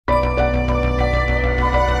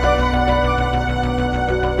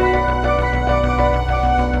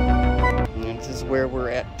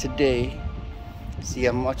today. See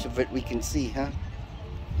how much of it we can see, huh?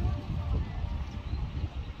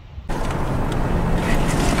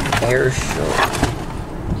 Air show.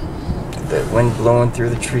 The wind blowing through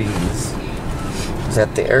the trees. Is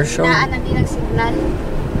that the air show?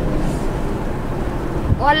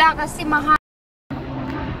 Wala kasi mahal.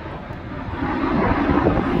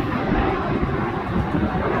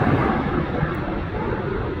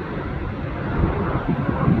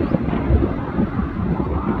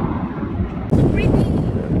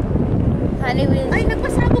 Ay,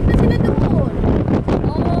 nagpasabog na sila doon.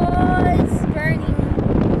 Oh, it's burning.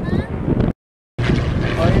 Huh?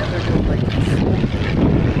 Oh yeah, they're doing like this.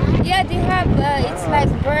 Yeah, they have, it's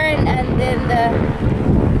like burn and then the...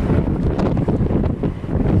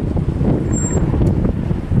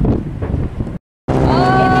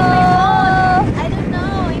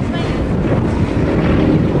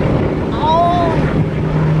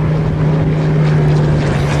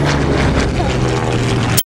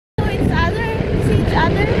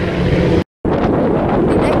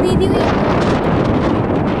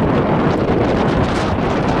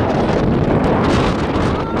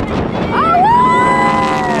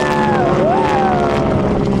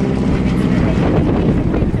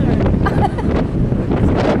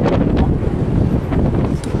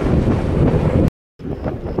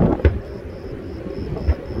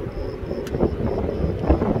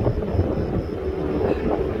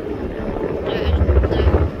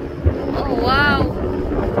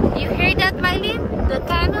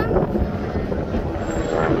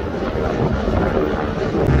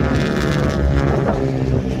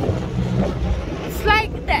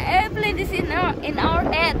 in our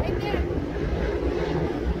head. Right there.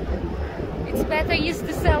 It's better use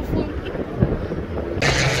the cell phone.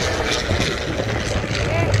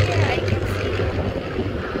 Here, I can see.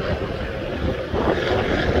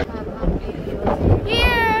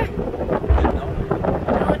 Here.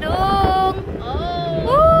 Dudung. Oh.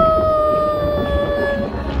 Woo!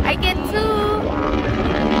 I get two.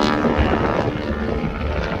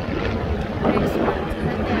 There's one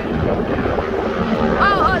right there.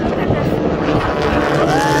 Oh, look at this.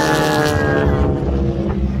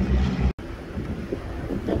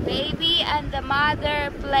 The baby and the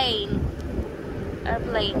mother plane.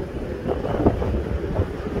 Airplane.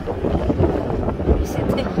 Is it?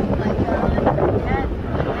 Oh my God. Yan.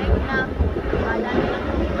 Right now.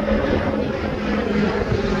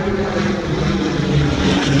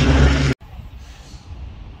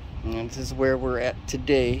 And this is where we're at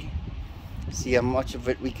today. See how much of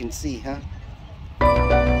it we can see, huh?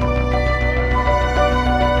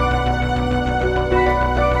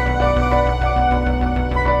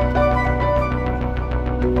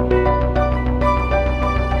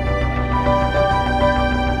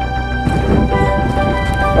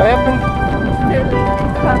 What happened?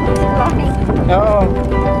 Oh.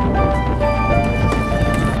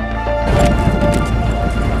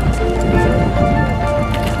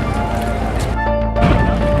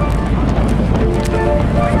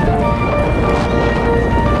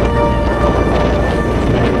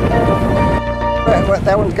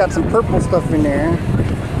 That one's got some purple stuff in there.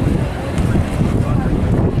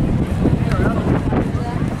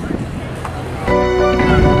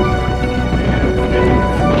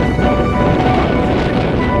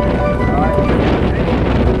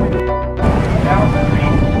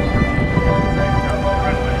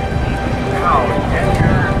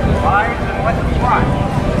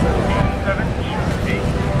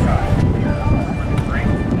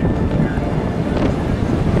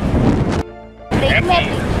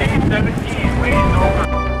 Empty, 17, waiting over.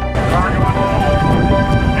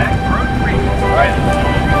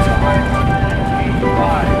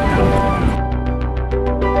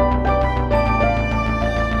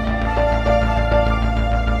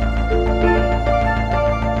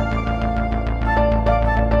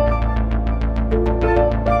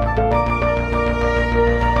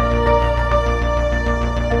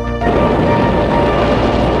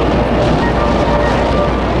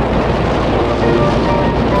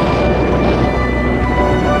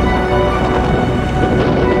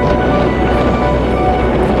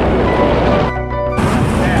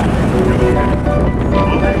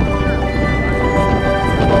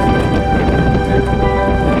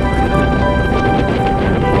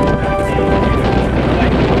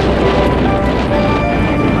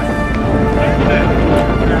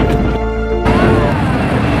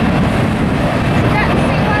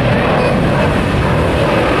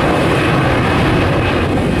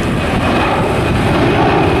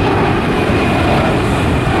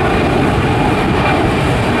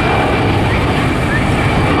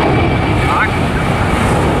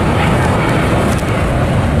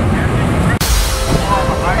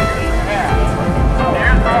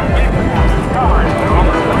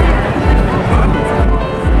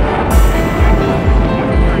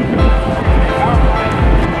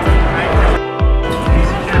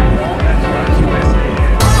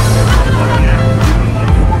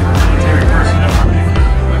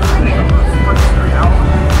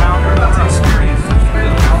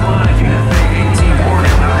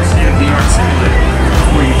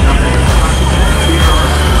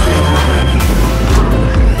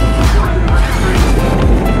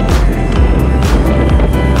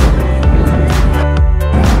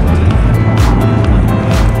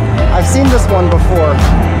 before.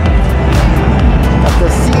 At the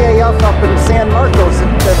CAF up in San Marcos,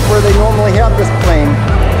 that's where they normally have this plane.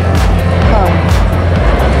 Huh.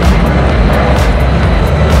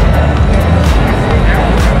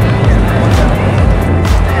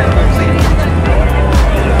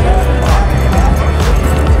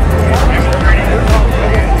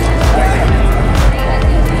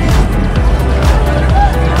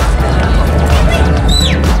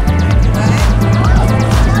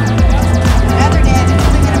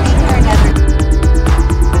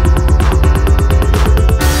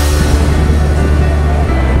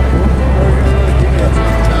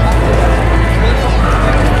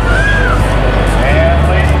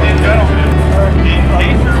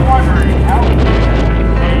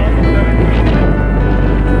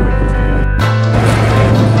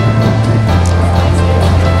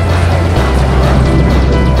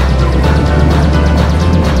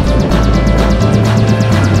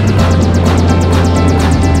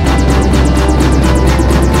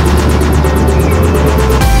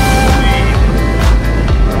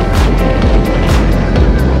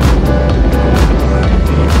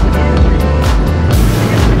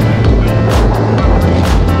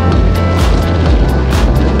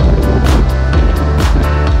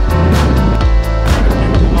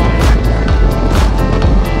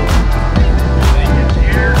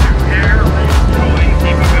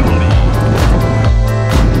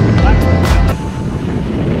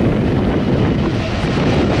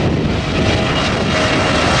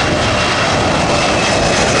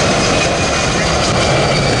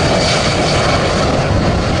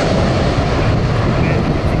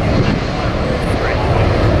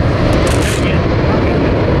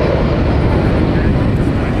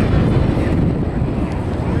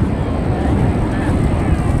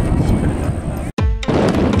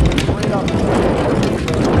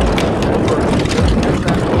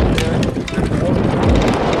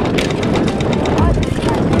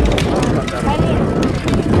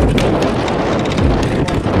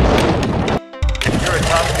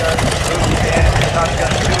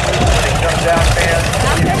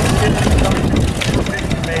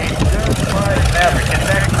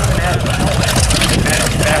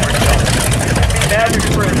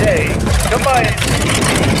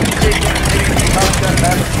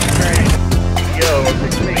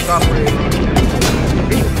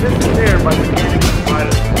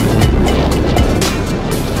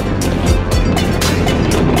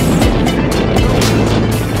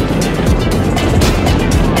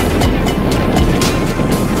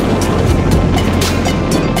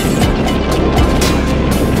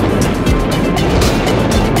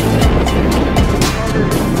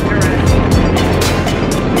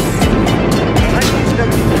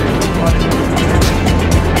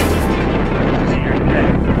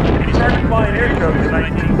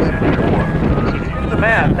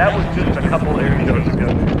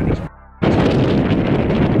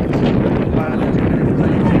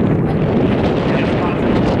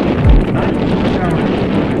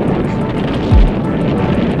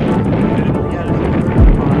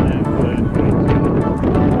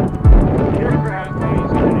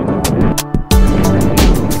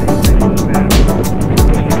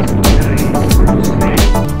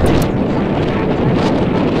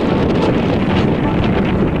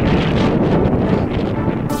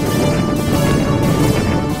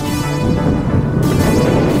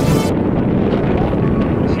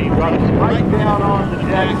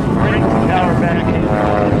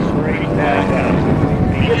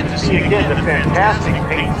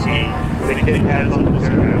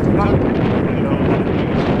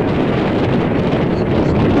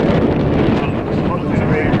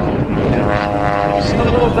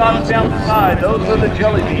 Down the side, those are the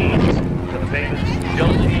jelly beans, the famous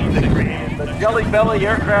jelly beans that created the Jelly Belly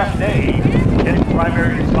Aircraft Day. Its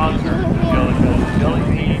primary sponsor, Jelly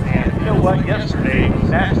Bean, and you know what? Yesterday was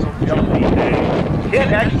National Jelly Bean Day. It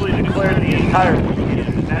actually declared the entire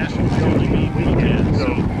weekend National Jelly Bean Weekend. So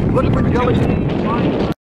look for jelly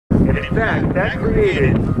beans. And in fact, that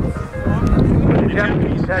created when the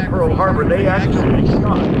Japanese had Pearl Harbor. They actually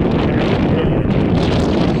shot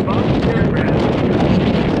aircraft.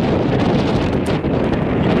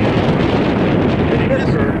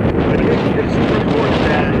 It's reported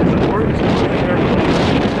that it's the worst airplane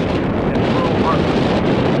in Pearl Harbor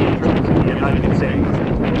in the United States.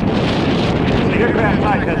 The aircraft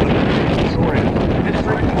type has a very historic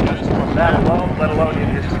history from that alone, let alone in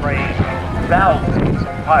his trained thousands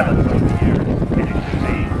of pilots over the years. And you can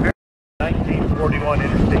see 1941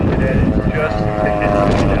 Interstate Cadet is just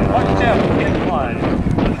continuing. Watch out, can't fly.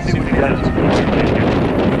 Let's see what he does.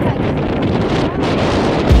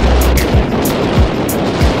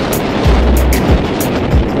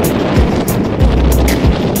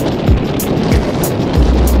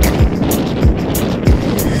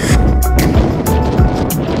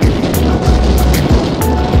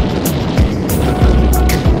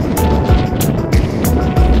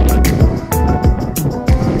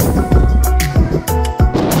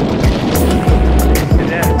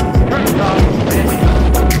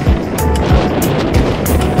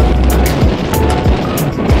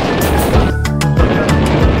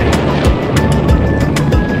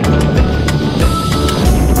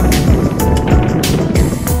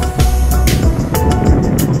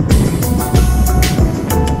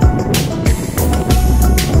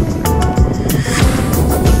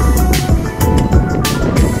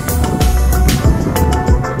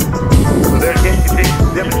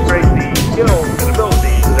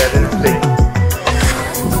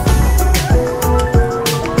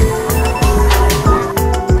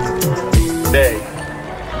 day.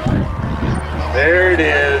 There it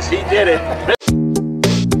is. He did it.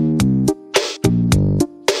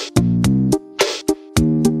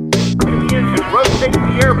 The engine rotates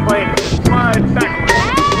the airplane and slides backwards.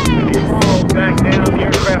 He falls back down. The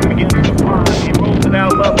aircraft begins to fly. He rolls it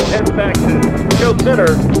out level, heads back to show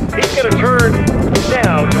center. He's going to turn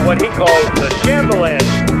now to what he calls the Chandelier.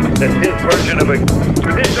 That's his version of a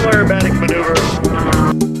traditional aerobatic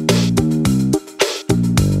maneuver.